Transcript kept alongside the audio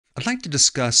I'd like to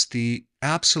discuss the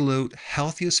absolute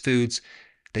healthiest foods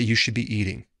that you should be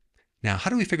eating. Now,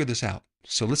 how do we figure this out?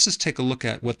 So let's just take a look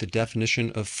at what the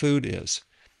definition of food is.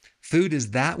 Food is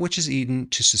that which is eaten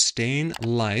to sustain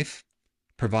life,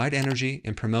 provide energy,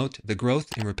 and promote the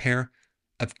growth and repair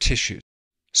of tissues.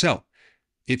 So,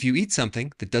 if you eat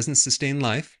something that doesn't sustain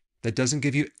life, that doesn't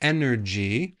give you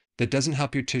energy, that doesn't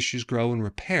help your tissues grow and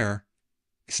repair,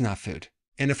 it's not food.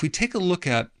 And if we take a look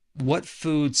at what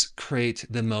foods create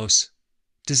the most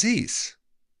disease,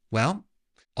 well,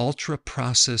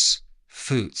 ultra-processed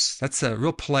foods. That's a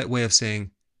real polite way of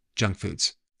saying junk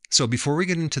foods. So before we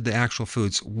get into the actual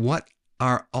foods, what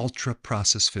are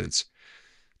ultra-processed foods?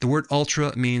 The word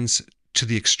ultra means to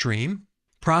the extreme.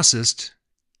 Processed,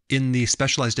 in the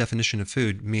specialized definition of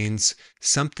food, means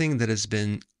something that has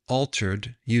been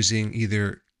altered using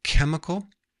either chemical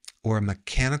or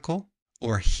mechanical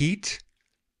or heat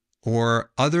or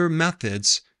other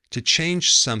methods to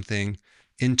change something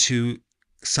into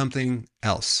something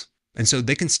else. And so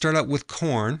they can start out with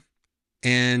corn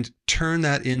and turn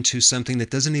that into something that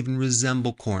doesn't even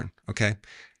resemble corn, okay?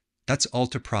 That's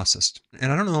ultra-processed.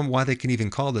 And I don't know why they can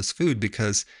even call this food,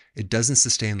 because it doesn't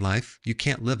sustain life. You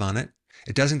can't live on it.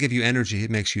 It doesn't give you energy. It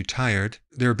makes you tired.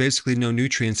 There are basically no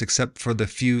nutrients except for the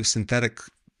few synthetic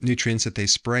nutrients that they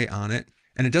spray on it.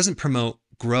 And it doesn't promote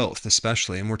growth,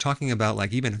 especially. And we're talking about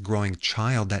like even a growing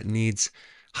child that needs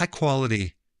high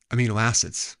quality amino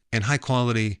acids and high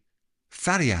quality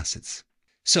fatty acids.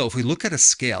 So if we look at a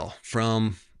scale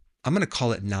from, I'm going to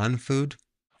call it non-food,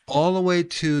 all the way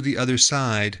to the other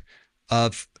side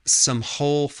of some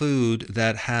whole food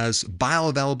that has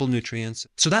bioavailable nutrients.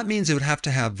 So that means it would have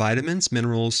to have vitamins,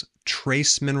 minerals,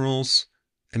 trace minerals,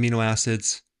 amino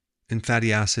acids, and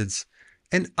fatty acids,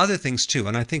 and other things too.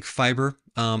 And I think fiber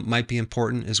might be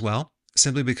important as well,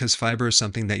 simply because fiber is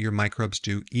something that your microbes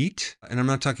do eat. And I'm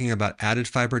not talking about added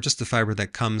fiber, just the fiber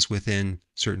that comes within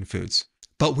certain foods.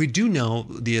 But we do know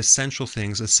the essential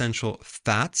things, essential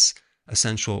fats,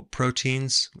 essential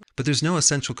proteins, but there's no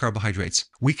essential carbohydrates.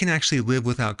 We can actually live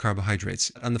without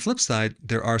carbohydrates. On the flip side,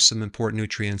 there are some important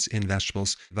nutrients in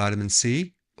vegetables: vitamin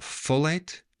C,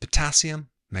 folate, potassium,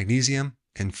 magnesium,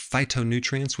 and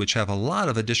phytonutrients, which have a lot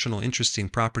of additional interesting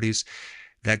properties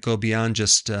that go beyond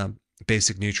just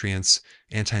basic nutrients,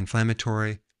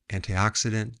 anti-inflammatory,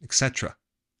 antioxidant, etc.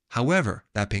 However,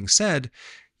 that being said,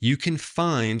 you can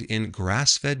find in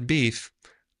grass-fed beef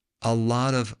a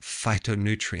lot of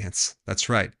phytonutrients. That's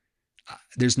right.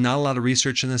 There's not a lot of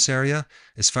research in this area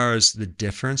as far as the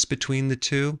difference between the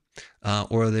two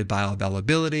or the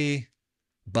bioavailability,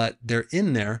 but they're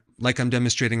in there, like I'm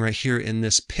demonstrating right here in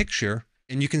this picture.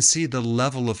 And you can see the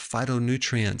level of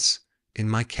phytonutrients in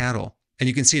my cattle. And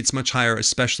you can see it's much higher,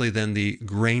 especially than the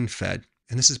grain-fed.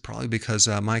 And this is probably because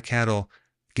my cattle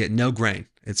get no grain.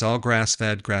 It's all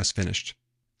grass-fed, grass-finished.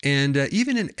 And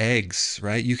even in eggs,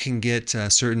 right, you can get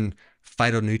certain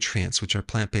phytonutrients, which are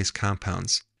plant-based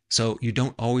compounds. So you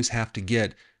don't always have to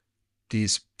get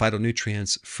these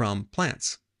phytonutrients from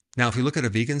plants. Now, if we look at a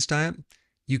vegan's diet,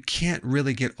 you can't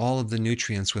really get all of the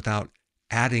nutrients without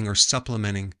adding or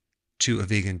supplementing to a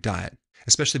vegan diet,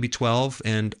 especially B12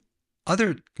 and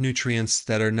other nutrients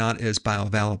that are not as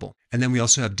bioavailable. And then we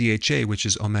also have DHA, which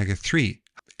is omega-3.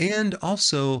 And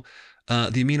also,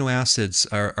 the amino acids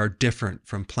are different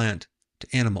from plant to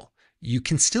animal. You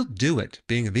can still do it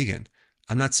being a vegan.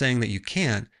 I'm not saying that you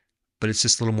can't, but it's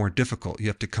just a little more difficult. You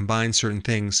have to combine certain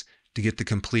things to get the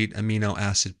complete amino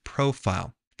acid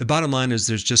profile. The bottom line is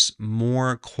there's just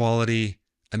more quality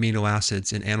amino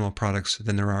acids in animal products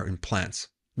than there are in plants.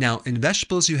 Now, in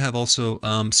vegetables, you have also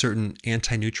certain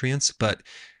anti-nutrients, but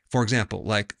for example,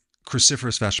 like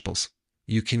cruciferous vegetables,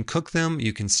 you can cook them,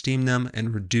 you can steam them,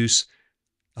 and reduce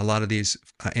a lot of these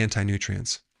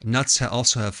anti-nutrients. Nuts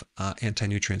also have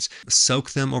anti-nutrients.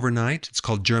 Soak them overnight. It's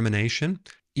called germination.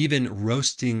 Even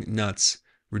roasting nuts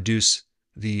reduce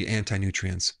the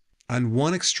anti-nutrients. On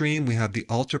one extreme, we have the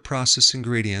ultra-processed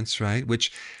ingredients, right,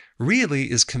 which really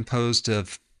is composed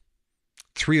of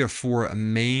 3 or 4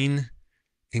 main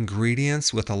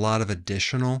ingredients with a lot of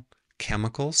additional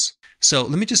chemicals. So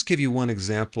let me just give you one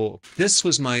example. This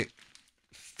was my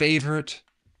favorite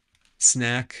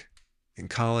snack in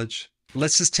college.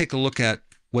 Let's just take a look at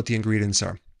what the ingredients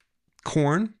are.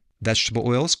 Corn, vegetable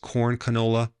oils, corn,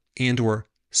 canola, and or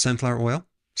sunflower oil.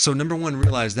 So number one,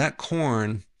 realize that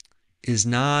corn is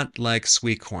not like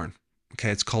sweet corn.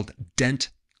 Okay, it's called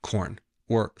dent corn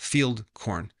or field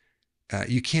corn.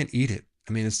 You can't eat it.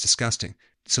 I mean, it's disgusting.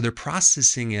 So they're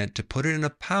processing it to put it in a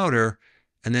powder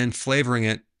and then flavoring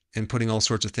it and putting all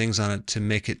sorts of things on it to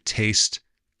make it taste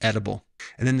edible.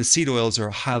 And then the seed oils are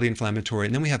highly inflammatory.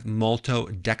 And then we have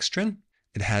maltodextrin.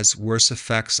 It has worse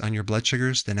effects on your blood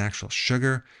sugars than actual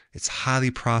sugar. It's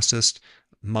highly processed.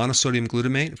 Monosodium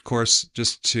glutamate, of course,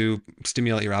 just to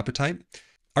stimulate your appetite.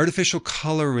 Artificial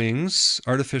colorings,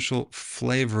 artificial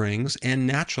flavorings, and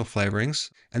natural flavorings,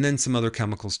 and then some other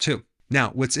chemicals too. Now,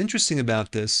 what's interesting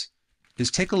about this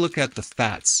is take a look at the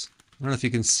fats. I don't know if you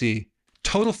can see.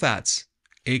 Total fats,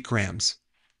 8 grams.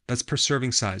 That's per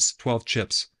serving size, 12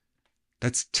 chips.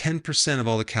 That's 10% of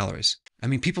all the calories. I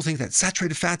mean, people think that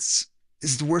saturated fats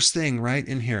is the worst thing, right,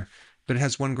 in here, but it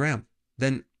has 1 gram.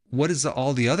 Then what is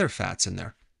all the other fats in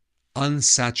there?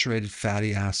 Unsaturated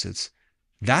fatty acids.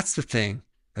 That's the thing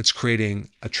that's creating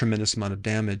a tremendous amount of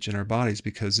damage in our bodies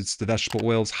because it's the vegetable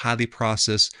oils, highly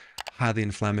processed, highly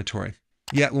inflammatory.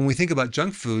 Yet when we think about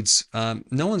junk foods,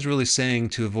 no one's really saying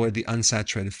to avoid the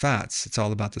unsaturated fats. It's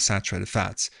all about the saturated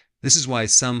fats. This is why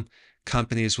some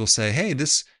companies will say, hey,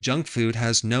 this junk food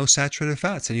has no saturated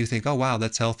fats. And you think, oh, wow,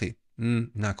 that's healthy.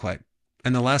 Not quite.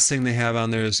 And the last thing they have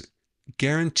on there is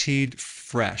guaranteed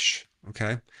fresh,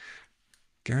 okay?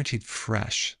 Guaranteed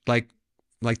fresh, like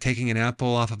taking an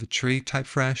apple off of a tree type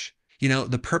fresh. You know,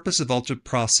 the purpose of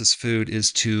ultra-processed food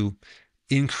is to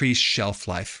increase shelf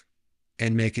life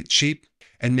and make it cheap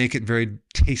and make it very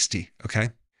tasty, okay?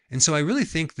 And so I really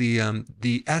think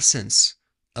the essence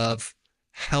of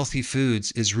healthy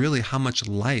foods is really how much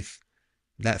life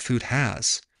that food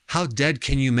has. How dead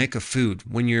can you make a food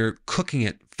when you're cooking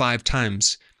it 5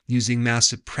 times using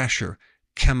massive pressure,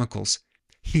 chemicals,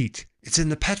 heat? It's in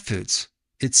the pet foods.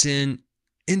 It's in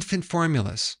infant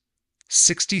formulas.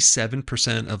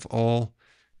 67% of all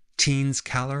teens'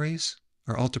 calories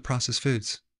are ultra-processed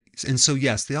foods. And so,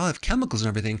 yes, they all have chemicals and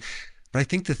everything, but I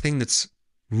think the thing that's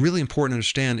really important to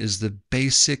understand is the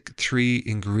basic 3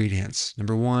 ingredients.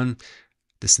 Number 1,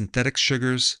 the synthetic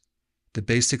sugars, the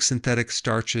basic synthetic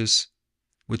starches,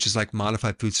 which is like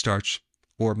modified food starch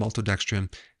or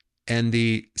maltodextrin, and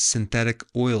the synthetic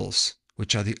oils,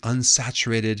 which are the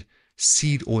unsaturated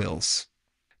seed oils.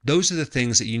 Those are the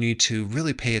things that you need to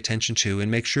really pay attention to and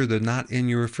make sure they're not in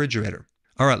your refrigerator.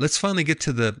 All right, let's finally get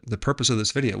to the purpose of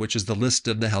this video, which is the list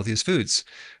of the healthiest foods.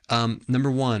 Number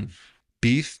 1,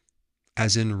 beef,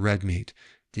 as in red meat,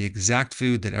 the exact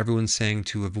food that everyone's saying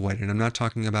to avoid. And I'm not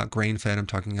talking about grain-fed, I'm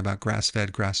talking about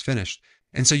grass-fed, grass-finished.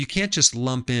 And so you can't just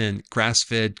lump in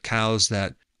grass-fed cows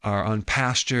that are on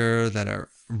pasture, that are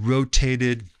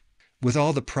rotated with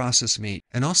all the processed meat.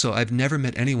 And also, I've never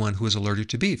met anyone who is allergic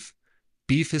to beef.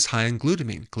 Beef is high in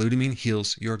glutamine. Glutamine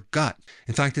heals your gut.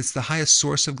 In fact, it's the highest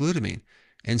source of glutamine.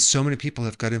 And so many people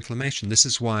have gut inflammation. This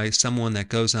is why someone that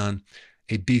goes on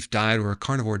a beef diet or a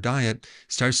carnivore diet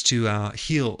starts to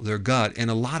heal their gut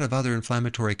and a lot of other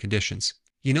inflammatory conditions.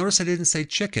 You notice I didn't say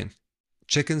chicken.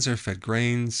 Chickens are fed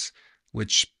grains,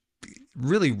 which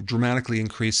really dramatically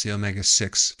increase the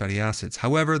omega-6 fatty acids.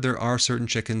 However, there are certain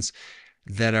chickens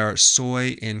that are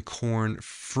soy and corn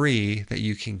free that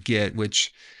you can get,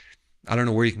 which I don't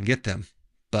know where you can get them,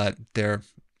 but they're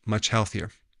much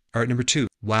healthier. All right, number 2,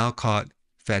 wild-caught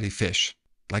fatty fish,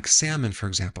 like salmon, for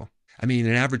example. I mean,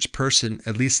 an average person,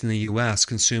 at least in the US,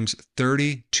 consumes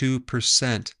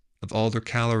 32% of all their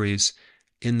calories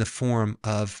in the form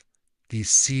of these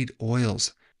seed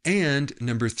oils. And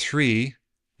number 3,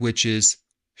 which is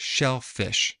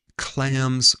shellfish,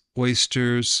 clams,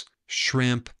 oysters,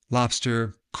 shrimp,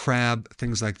 lobster, crab,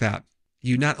 things like that.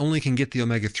 You not only can get the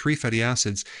omega-3 fatty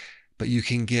acids, but you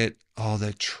can get all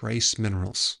the trace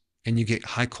minerals and you get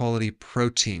high quality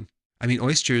protein. I mean,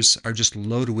 oysters are just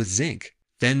loaded with zinc.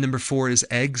 Then number 4 is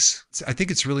eggs. I think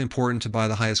it's really important to buy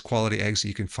the highest quality eggs that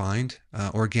you can find,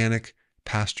 organic,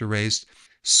 pasture raised,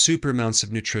 super amounts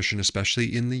of nutrition,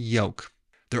 especially in the yolk.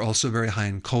 They're also very high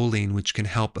in choline, which can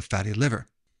help a fatty liver.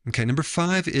 Okay, number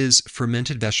 5 is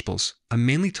fermented vegetables. I'm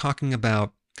mainly talking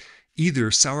about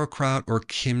either sauerkraut or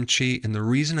kimchi, and the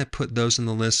reason I put those on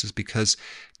the list is because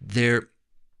they're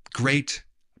great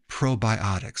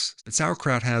probiotics. But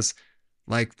sauerkraut has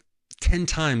like 10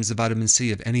 times the vitamin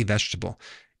C of any vegetable.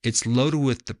 It's loaded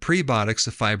with the prebiotics,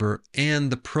 the fiber,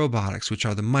 and the probiotics, which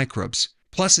are the microbes.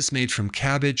 Plus, it's made from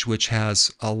cabbage, which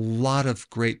has a lot of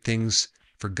great things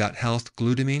for gut health,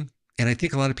 glutamine. And I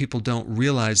think a lot of people don't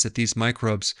realize that these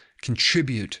microbes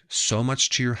contribute so much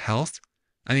to your health.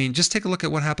 I mean, just take a look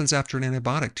at what happens after an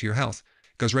antibiotic to your health.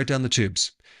 It goes right down the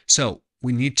tubes. So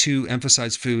we need to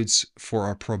emphasize foods for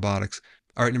our probiotics.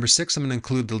 All right, number 6, I'm going to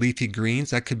include the leafy greens.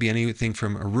 That could be anything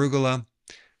from arugula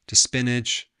to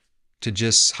spinach to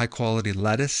just high quality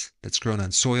lettuce that's grown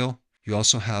on soil. You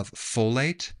also have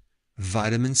folate,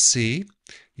 vitamin C,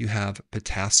 you have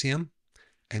potassium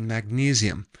and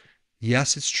magnesium.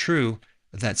 Yes, it's true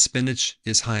that spinach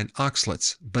is high in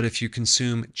oxalates, but if you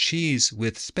consume cheese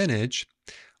with spinach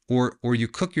or you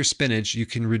cook your spinach, you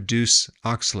can reduce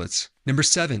oxalates. Number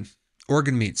 7,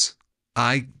 organ meats.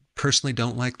 I personally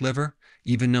don't like liver.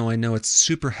 Even though I know it's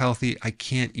super healthy, I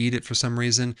can't eat it for some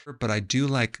reason, but I do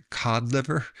like cod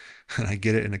liver, and I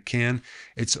get it in a can.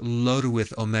 It's loaded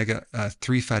with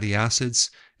omega-3 fatty acids,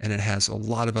 and it has a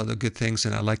lot of other good things,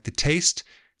 and I like the taste.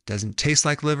 Doesn't taste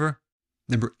like liver.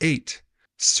 Number 8,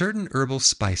 certain herbal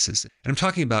spices. And I'm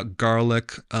talking about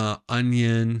garlic,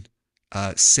 onion,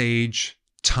 sage,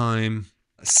 thyme,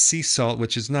 sea salt,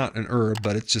 which is not an herb,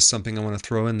 but it's just something I want to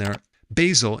throw in there,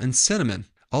 basil, and cinnamon.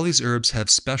 All these herbs have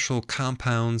special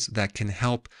compounds that can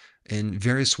help in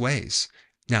various ways.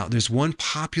 Now, there's one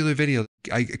popular video.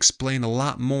 I explain a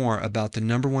lot more about the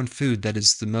number 1 food that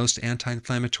is the most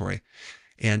anti-inflammatory.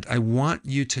 And I want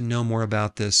you to know more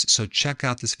about this, so check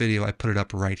out this video. I put it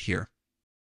up right here.